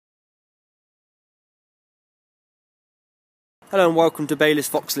Hello and welcome to Baylis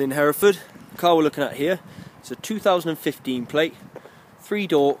Vauxhall in Hereford. The car we're looking at here is a 2015 plate,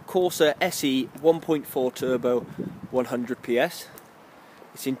 3-door Corsa SE 1.4 turbo 100 PS.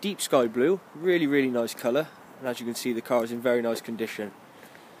 It's in deep sky blue, really nice colour, and as you can see the car is in very nice condition.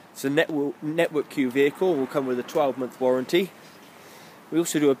 It's a Network Q vehicle, will come with a 12-month warranty. We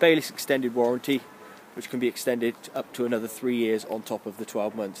also do a Baylis extended warranty, which can be extended up to another 3 years on top of the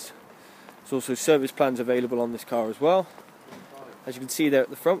 12 months. There's also service plans available on this car as well. As you can see there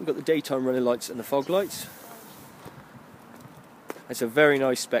at the front, we've got the daytime running lights and the fog lights. It's a very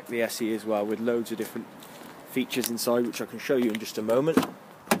nice spec, the SE as well, with loads of different features inside, which I can show you in just a moment.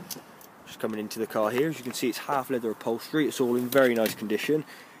 Just coming into the car here, as you can see it's half leather upholstery, it's all in very nice condition.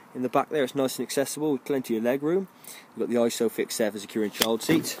 In the back there it's nice and accessible with plenty of leg room. You've got the ISOFIX there for securing child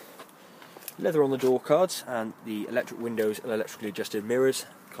seats. Leather on the door cards and the electric windows and electrically adjusted mirrors.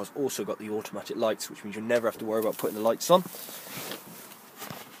 The car's also got the automatic lights, which means you'll never have to worry about putting the lights on.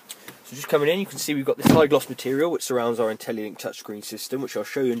 So just coming in, you can see we've got this high gloss material which surrounds our IntelliLink touchscreen system, which I'll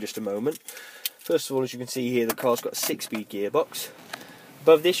show you in just a moment. First of all, as you can see here, the car's got a 6-speed gearbox.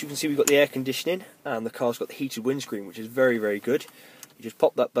 Above this you can see we've got the air conditioning, and the car's got the heated windscreen, which is very good. You just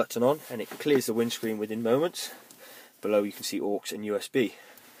pop that button on and it clears the windscreen within moments. Below you can see aux and USB.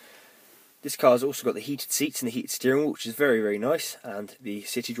 This car's also got the heated seats and the heated steering wheel, which is very nice, and the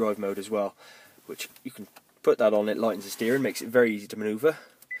city drive mode as well, which you can put that on, it lightens the steering, makes it very easy to manoeuvre.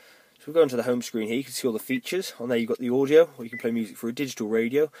 So we'll go into the home screen here, you can see all the features. On there you've got the audio, where you can play music through a digital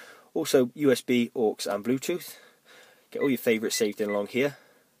radio, also USB, aux and Bluetooth. Get all your favourites saved in along here,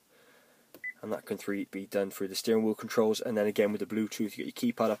 and that can be done through the steering wheel controls, and then again with the Bluetooth you get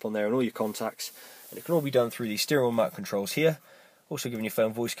your keypad up on there and all your contacts, and it can all be done through the steering wheel mount controls here. Also giving your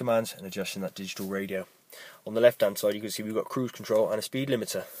phone voice commands and adjusting that digital radio. On the left hand side you can see we've got cruise control and a speed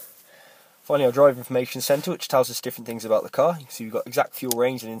limiter. Finally, our drive information centre, which tells us different things about the car. You can see we've got exact fuel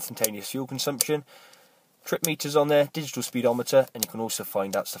range and instantaneous fuel consumption, trip meters on there, digital speedometer, and you can also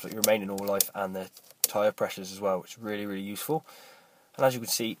find out stuff like your remaining oil life and the tyre pressures as well, which is really useful. And as you can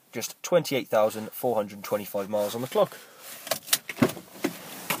see, just 28,425 miles on the clock.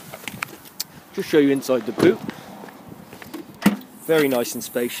 Just show you inside the boot. Very nice and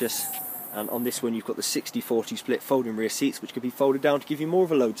spacious, and on this one you've got the 60-40 split folding rear seats, which can be folded down to give you more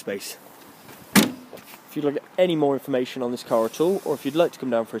of a load space. If you'd like any more information on this car at all, or if you'd like to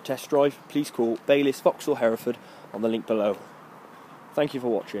come down for a test drive, please call Baylis Vauxhall Hereford on the link below. Thank you for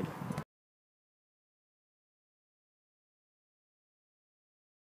watching.